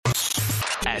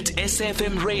at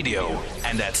SFM Radio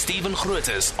and at Stephen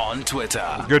Grootes on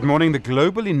Twitter. Good morning. The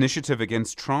Global Initiative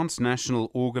Against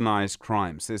Transnational Organised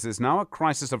Crime says there's now a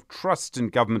crisis of trust in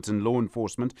government and law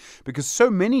enforcement because so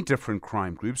many different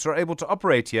crime groups are able to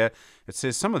operate here. It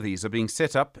says some of these are being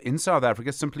set up in South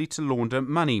Africa simply to launder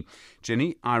money.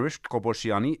 Jenni,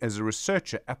 Irish-Qhobosheane, is a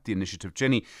researcher at the initiative.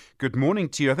 Jenni, good morning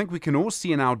to you. I think we can all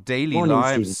see in our daily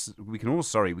lives. We can all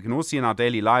see in our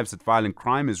daily lives that violent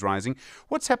crime is rising.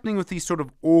 What's happening with these sort of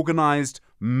organised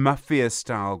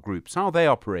mafia-style groups? How are they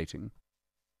operating?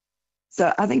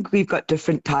 So I think we've got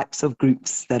different types of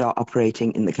groups that are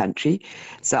operating in the country.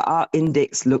 So our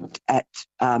index looked at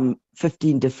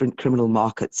 15 different criminal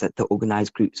markets that the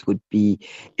organised groups would be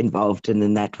involved in,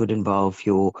 and that would involve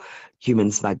your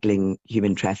human smuggling,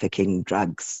 human trafficking,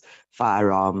 drugs,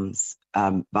 firearms,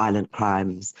 violent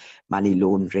crimes, money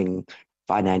laundering,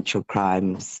 financial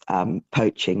crimes,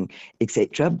 poaching,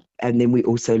 etc. And then we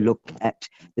also looked at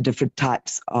the different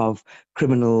types of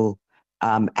criminal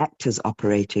actors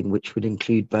operating, which would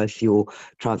include both your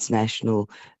transnational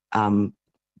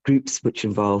groups, which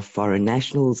involve foreign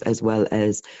nationals, as well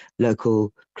as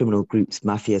local criminal groups,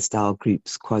 mafia-style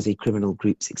groups, quasi-criminal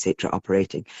groups, etc.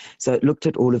 operating. So it looked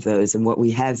at all of those, and what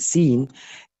we have seen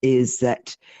is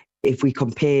that if we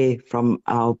compare from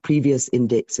our previous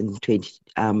index in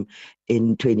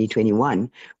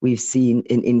 2021, we've seen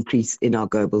an increase in our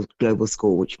global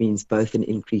score, which means both an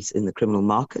increase in the criminal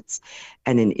markets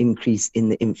and an increase in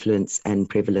the influence and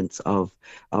prevalence of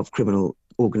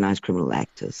organised criminal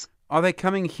actors. Are they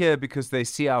coming here because they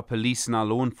see our police and our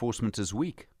law enforcement as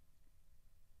weak?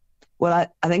 Well,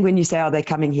 I think when you say are they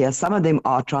coming here, some of them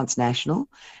are transnational,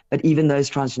 but even those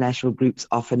transnational groups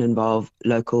often involve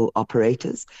local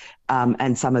operators,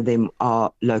 and some of them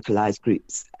are localized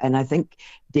groups. And I think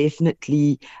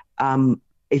definitely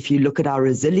if you look at our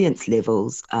resilience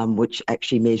levels, which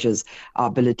actually measures our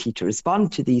ability to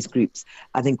respond to these groups,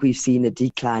 I think we've seen a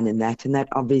decline in that, and that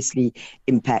obviously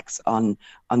impacts on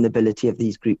the ability of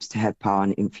these groups to have power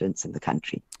and influence in the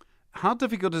country. How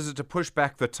difficult is it to push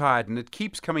back the tide? And it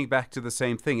keeps coming back to the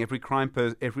same thing. Every crime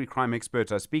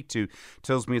expert I speak to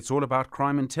tells me it's all about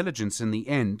crime intelligence in the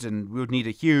end, and we would need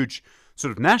a huge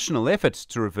sort of national effort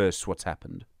to reverse what's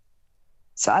happened.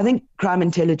 So I think crime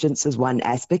intelligence is one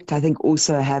aspect. I think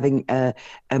also having a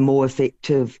more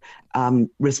effective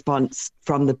response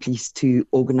from the police to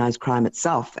organised crime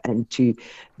itself and to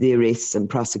the arrests and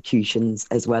prosecutions,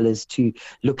 as well as to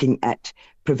looking at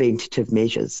preventative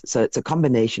measures. So it's a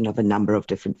combination of a number of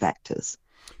different factors.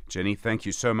 Jenni, thank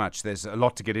you so much. There's a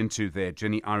lot to get into there.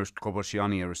 Jenni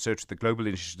Irish-Qhobosheane, a researcher at the Global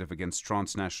Initiative Against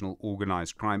Transnational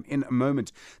Organised Crime. In a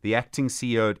moment, the acting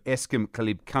CEO at Eskom,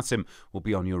 Khalib Kasim, will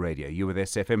be on your radio. You with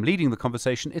SFM leading the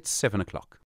conversation. It's 7 o'clock.